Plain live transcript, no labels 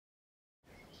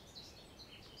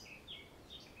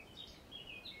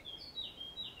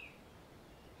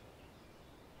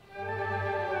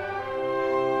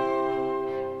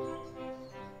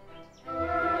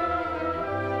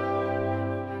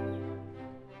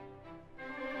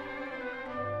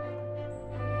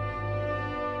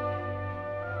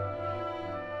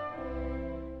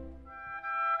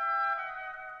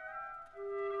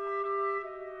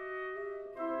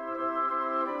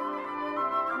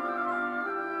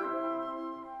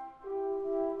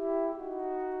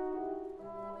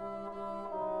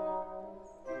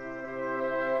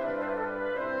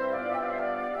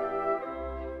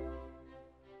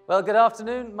Well, good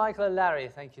afternoon, Michael and Larry.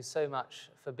 Thank you so much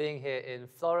for being here in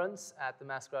Florence at the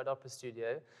Mascarade Opera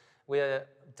Studio. We are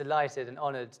delighted and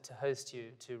honored to host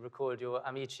you to record your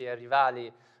Amici e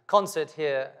Rivali concert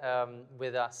here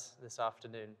with us this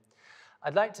afternoon.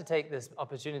 I'd like to take this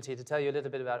opportunity to tell you a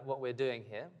little bit about what we're doing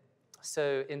here.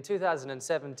 So in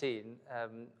 2017,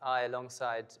 I,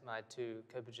 alongside my two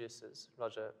co-producers,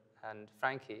 Roger and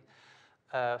Frankie,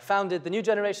 founded the New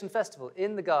Generation Festival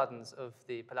in the gardens of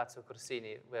the Palazzo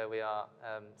Corsini, where we are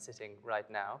sitting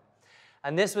right now.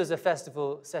 And this was a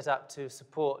festival set up to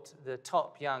support the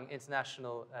top young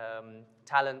international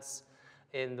talents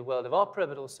in the world of opera,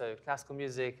 but also classical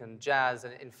music and jazz,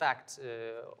 and in fact,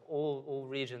 all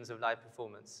regions of live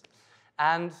performance.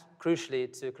 And crucially,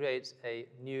 to create a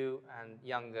new and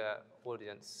younger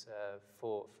audience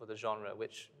for the genre,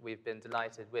 which we've been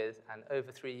delighted with. And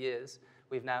over 3 years,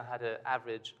 we've now had an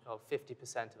average of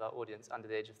 50% of our audience under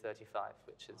the age of 35,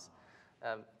 which is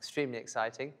extremely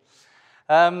exciting.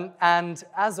 And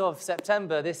as of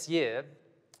September this year,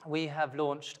 we have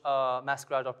launched our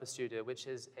Mascarade Opera Studio, which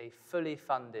is a fully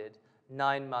funded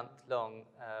 9-month-long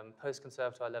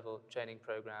post-conservatoire level training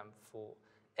program for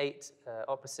 8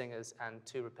 opera singers and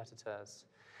 2 repetiteurs.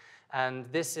 And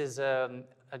this is a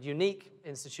unique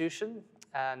institution,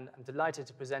 and I'm delighted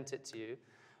to present it to you.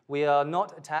 We are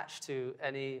not attached to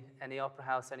any opera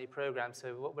house, any program,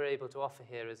 so what we're able to offer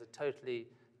here is a totally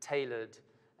tailored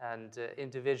and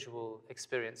individual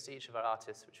experience to each of our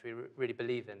artists, which we really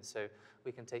believe in. So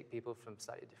we can take people from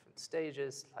slightly different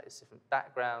stages, slightly different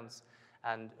backgrounds,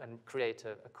 and create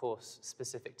a course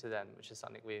specific to them, which is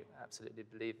something we absolutely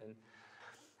believe in.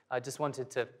 I just wanted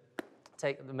to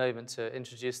take the moment to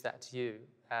introduce that to you.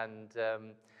 And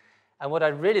what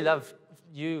I'd really love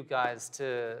you guys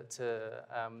to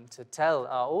tell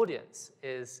our audience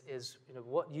is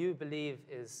what you believe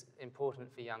is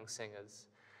important for young singers,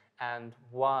 and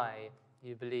why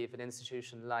you believe an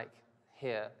institution like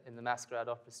here in the Mascarade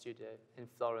Opera Studio in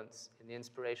Florence, in the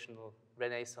inspirational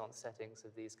Renaissance settings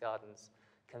of these gardens,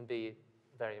 can be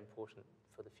very important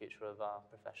for the future of our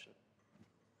profession.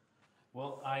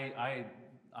 Well, I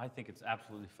think it's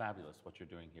absolutely fabulous what you're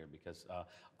doing here, because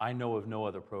I know of no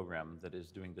other program that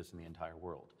is doing this in the entire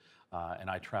world. And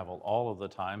I travel all of the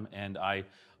time, and I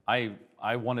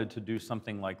wanted to do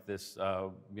something like this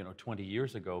 20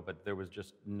 years ago, but there was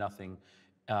just nothing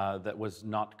that was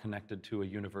not connected to a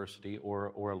university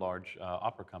or a large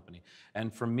opera company.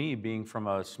 And for me, being from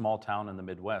a small town in the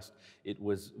Midwest, it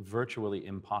was virtually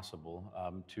impossible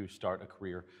to start a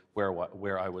career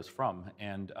where I was from.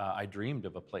 And I dreamed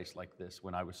of a place like this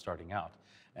when I was starting out.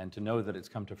 And to know that it's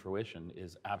come to fruition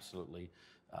is absolutely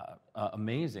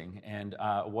amazing. And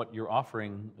what you're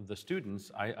offering the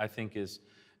students, I think is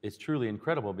truly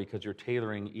incredible, because you're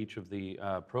tailoring each of the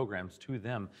programs to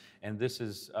them. And this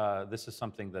is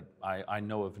something that I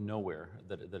know of nowhere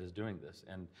that is doing this.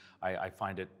 And I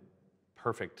find it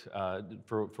perfect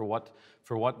for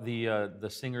what the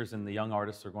singers and the young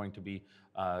artists are going to be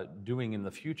doing in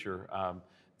the future.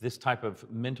 This type of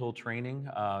mental training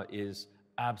is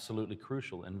absolutely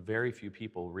crucial, and very few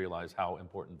people realize how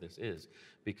important this is,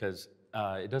 because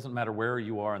it doesn't matter where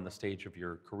you are in the stage of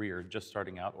your career, just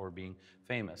starting out or being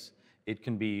famous. It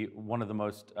can be one of the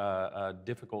most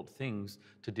difficult things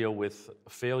to deal with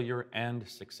failure and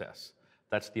success.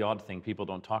 That's the odd thing people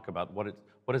don't talk about.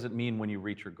 What does it mean when you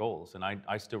reach your goals? And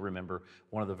I still remember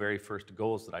one of the very first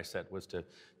goals that I set was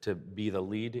to be the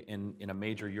lead in a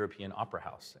major European opera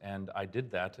house. And I did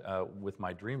that with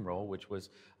my dream role, which was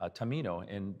Tamino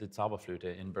in the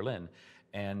Zauberflöte in Berlin.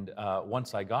 And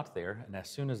once I got there, and as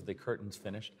soon as the curtains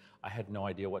finished, I had no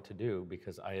idea what to do,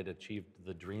 because I had achieved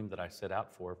the dream that I set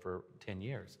out for 10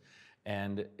 years.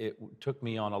 And it took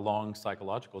me on a long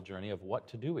psychological journey of what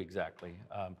to do exactly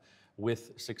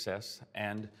with success.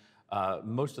 And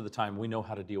most of the time we know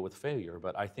how to deal with failure,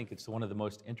 but I think it's one of the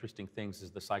most interesting things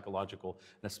is the psychological,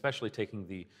 and especially taking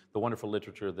the wonderful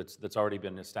literature that's already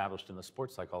been established in the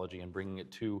sports psychology and bringing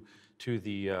it to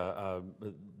the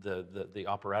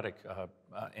operatic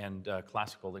and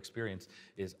classical experience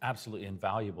is absolutely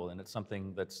invaluable. And it's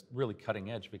something that's really cutting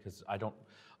edge, because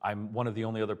I'm one of the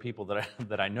only other people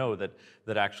that I know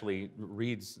that actually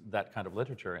reads that kind of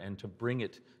literature, and to bring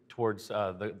it towards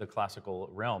the classical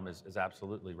realm is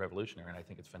absolutely revolutionary, and I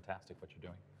think it's fantastic what you're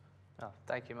doing. Oh,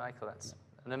 thank you, Michael. That's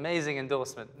an amazing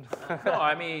endorsement. No,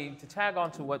 I mean, to tag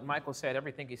on to what Michael said,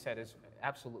 everything he said is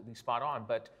absolutely spot on,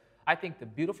 but I think the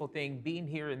beautiful thing, being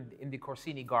here in the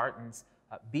Corsini Gardens,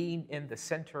 being in the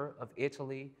center of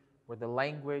Italy, where the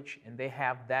language, and they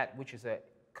have that, which is a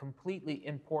completely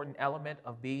important element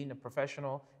of being a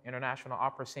professional international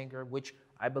opera singer, which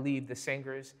I believe the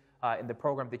singers in the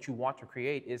program that you want to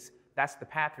create is that's the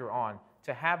path you're on.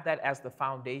 To have that as the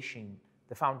foundation,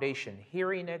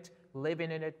 hearing it,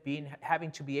 living in it,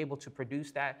 having to be able to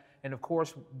produce that, and of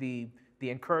course the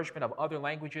encouragement of other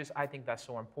languages, I think that's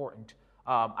so important.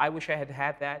 I wish I had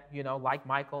had that, you know, like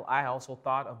Michael. I also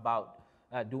thought about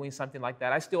doing something like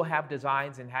that. I still have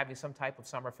designs and having some type of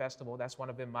summer festival. That's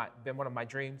been one of my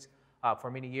dreams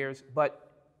for many years.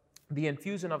 But the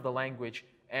infusion of the language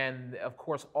and, of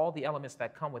course, all the elements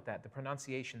that come with that, the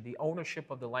pronunciation, the ownership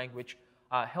of the language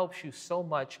helps you so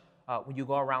much when you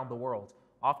go around the world.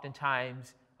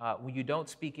 Oftentimes, when you don't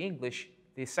speak English,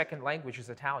 the second language is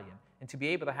Italian. And to be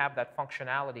able to have that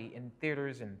functionality in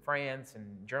theaters in France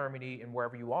and Germany and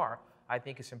wherever you are, I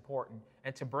think is important.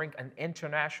 And to bring an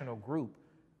international group,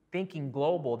 thinking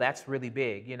global, that's really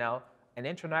big, you know. An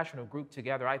international group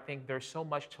together, I think there's so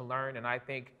much to learn, and I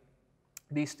think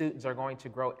these students are going to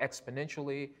grow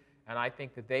exponentially, and I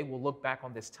think that they will look back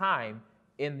on this time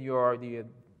in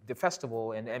the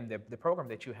festival and the program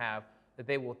that you have, that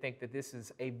they will think that this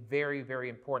is a very, very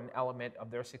important element of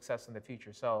their success in the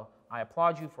future. So I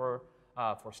applaud you for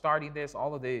starting this,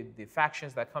 all of the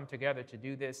factions that come together to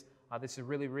do this. This is a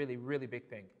really, really, really big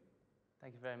thing.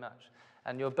 Thank you very much.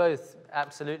 And you're both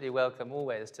absolutely welcome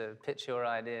always to pitch your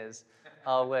ideas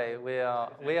our way.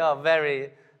 We're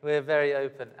very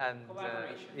open, and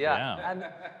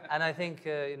and I think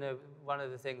you know, one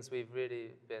of the things we've really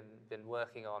been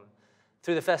working on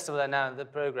through the festival and now the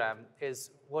program is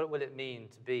what will it mean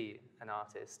to be an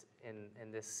artist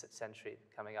in this century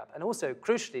coming up, and also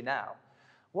crucially now,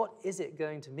 what is it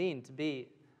going to mean to be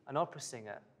an opera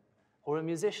singer or a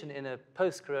musician in a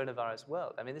post-coronavirus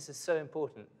world? I mean, this is so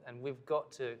important, and we've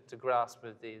got to grasp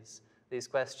with these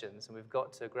questions, and we've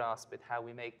got to grasp with how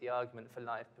we make the argument for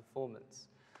live performance.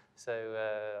 So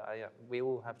we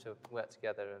all have to work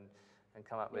together and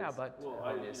come up with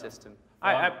a new system. Go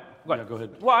ahead.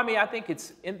 Well, I mean, I think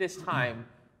it's in this time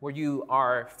where you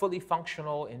are fully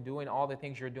functional in doing all the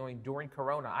things you're doing during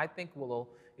Corona, I think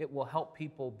it will help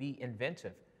people be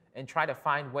inventive and try to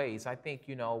find ways. I think,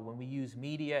 you know, when we use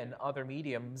media and other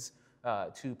mediums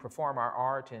to perform our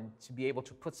art and to be able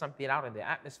to put something out in the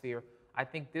atmosphere, I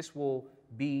think this will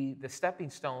be the stepping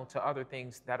stone to other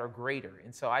things that are greater.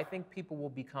 And so I think people will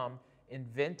become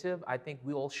inventive. I think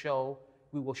we will show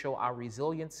our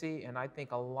resiliency, and I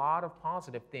think a lot of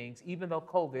positive things, even though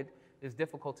COVID is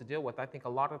difficult to deal with, I think a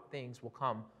lot of things will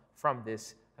come from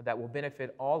this that will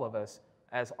benefit all of us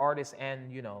as artists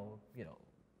and, you know,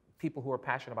 people who are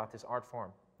passionate about this art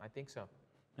form. I think so.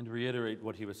 And to reiterate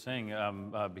what he was saying,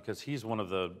 because he's one of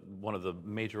the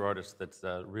major artists that's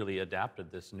really adapted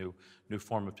this new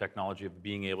form of technology of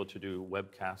being able to do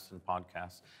webcasts and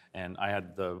podcasts. And I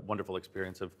had the wonderful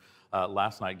experience of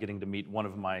last night getting to meet one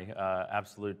of my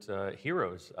absolute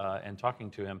heroes and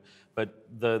talking to him. But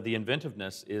the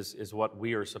inventiveness is what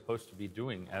we are supposed to be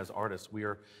doing as artists. We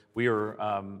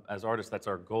are as artists, that's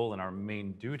our goal, and our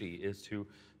main duty is to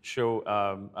show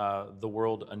the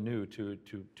world anew to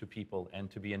people and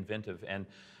to be inventive. And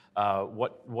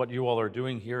what you all are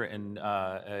doing here, and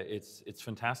it's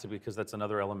fantastic, because that's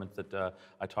another element that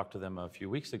I talked to them a few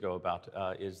weeks ago about,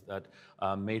 is that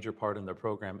a major part in their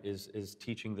program is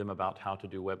teaching them about how to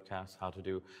do webcasts, how to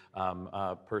do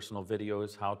personal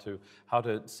videos, how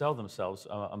to sell themselves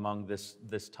among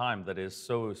this time that is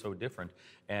so different.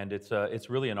 And it's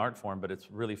really an art form, but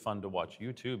it's really fun to watch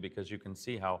you too, because you can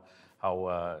see how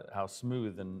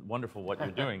smooth and wonderful what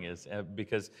you're doing is,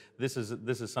 because this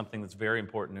is something that's very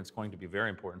important. It's going to be very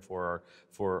important for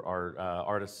our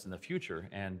artists in the future.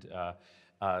 And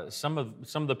some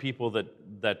of the people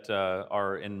that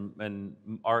are in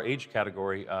our age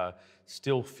category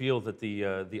still feel that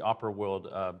the opera world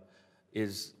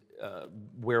is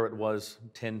where it was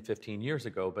 10, 15 years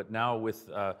ago, but now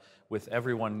with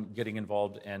everyone getting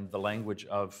involved and the language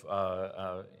of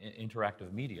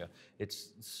interactive media,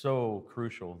 it's so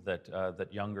crucial that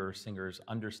younger singers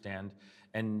understand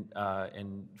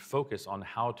and focus on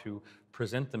how to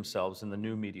present themselves in the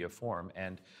new media form.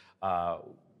 And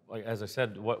as I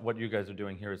said, what you guys are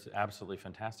doing here is absolutely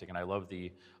fantastic, and I love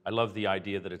the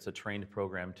idea that it's a trained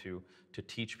program to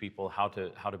teach people how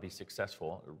to be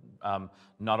successful,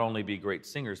 not only be great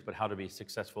singers, but how to be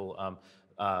successful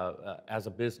as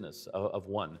a business of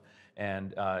one.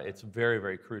 And it's very,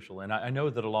 very crucial. And I know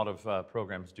that a lot of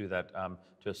programs do that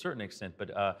to a certain extent,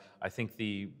 but I think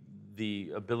the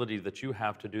ability that you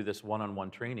have to do this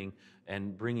one-on-one training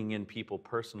and bringing in people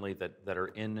personally that are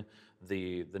in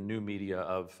the new media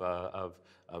of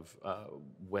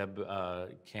web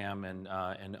cam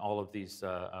and all of these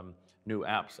new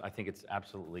apps, I think it's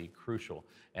absolutely crucial.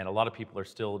 And a lot of people are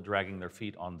still dragging their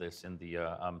feet on this in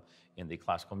the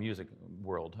classical music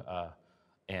world.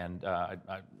 And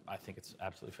I think it's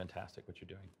absolutely fantastic what you're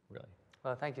doing, really.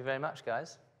 Well, thank you very much,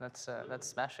 guys. That's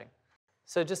smashing.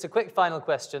 So just a quick final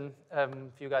question for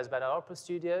you guys about our opera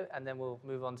studio, and then we'll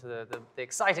move on to the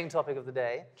exciting topic of the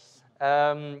day.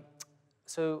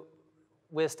 So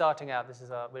we're starting out,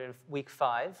 we're in week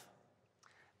 5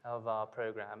 of our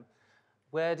program.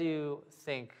 Where do you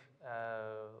think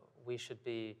we should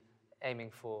be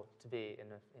aiming for to be in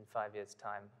 5 years'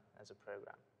 time as a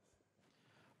program?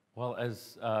 Well,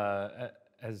 as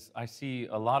I see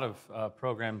a lot of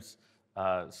programs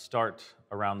start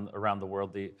around the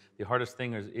world, the hardest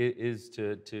thing is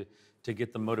to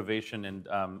get the motivation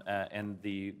and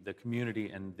the community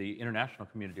and the international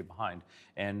community behind.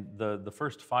 And the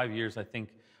first 5 years, I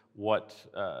think,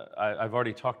 I've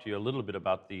already talked to you a little bit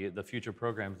about the future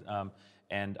programs,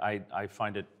 and I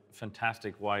find it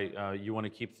fantastic why you want to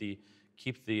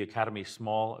keep the academy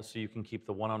small so you can keep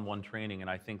the one-on-one training, and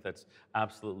I think that's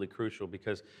absolutely crucial,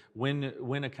 because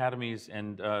when academies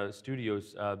and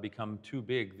studios become too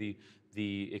big,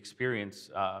 the experience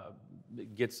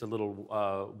gets a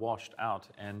little washed out,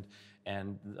 and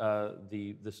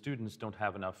the students don't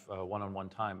have enough one-on-one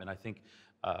time. And I think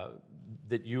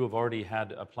that you have already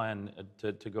had a plan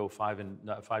to go 5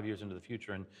 years into the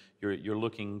future, and you're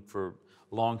looking for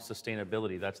long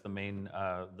sustainability. That's the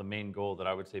main goal that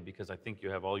I would say, because I think you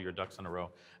have all your ducks in a row,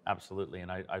 absolutely.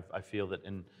 And I feel that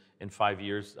in 5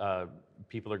 years,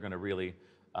 people are going to really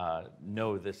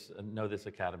know this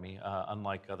academy,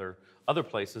 unlike other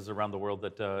places around the world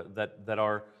that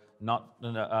are not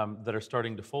that are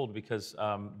starting to fold because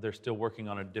they're still working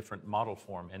on a different model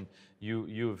form. And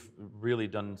you've really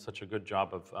done such a good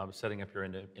job of setting up your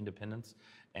independence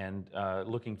and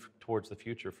looking towards the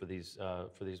future for these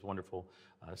wonderful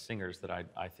singers that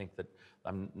I think that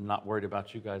I'm not worried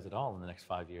about you guys at all in the next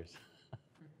 5 years.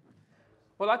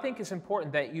 Well, I think it's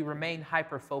important that you remain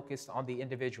hyper-focused on the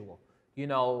individual. You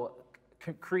know,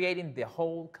 creating the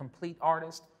whole, complete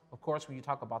artist. Of course, when you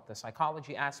talk about the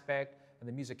psychology aspect and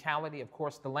the musicality, of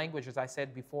course, the language, as I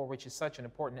said before, which is such an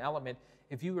important element.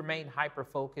 If you remain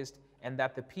hyper-focused, and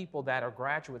that the people that are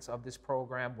graduates of this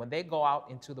program, when they go out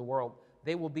into the world,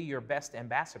 they will be your best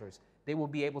ambassadors. They will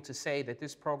be able to say that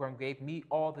this program gave me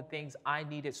all the things I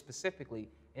needed specifically,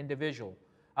 individually.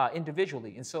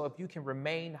 And so if you can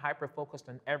remain hyper-focused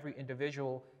on every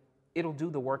individual, it'll do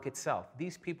the work itself.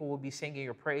 These people will be singing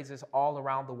your praises all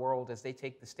around the world as they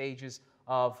take the stages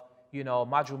of, you know,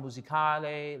 Maggio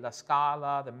Musicale, La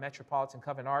Scala, the Metropolitan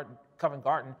Covent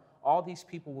Garden. All these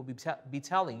people will be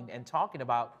telling and talking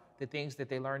about the things that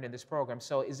they learned in this program.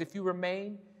 So if you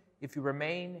remain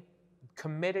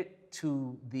committed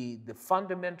to the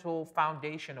fundamental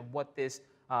foundation of what this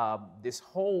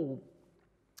whole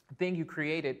thing you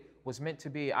created was meant to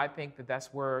be, I think that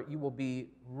that's where you will be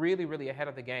really, really ahead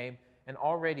of the game, and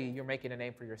already you're making a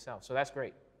name for yourself. So that's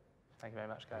great. Thank you very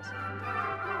much, guys.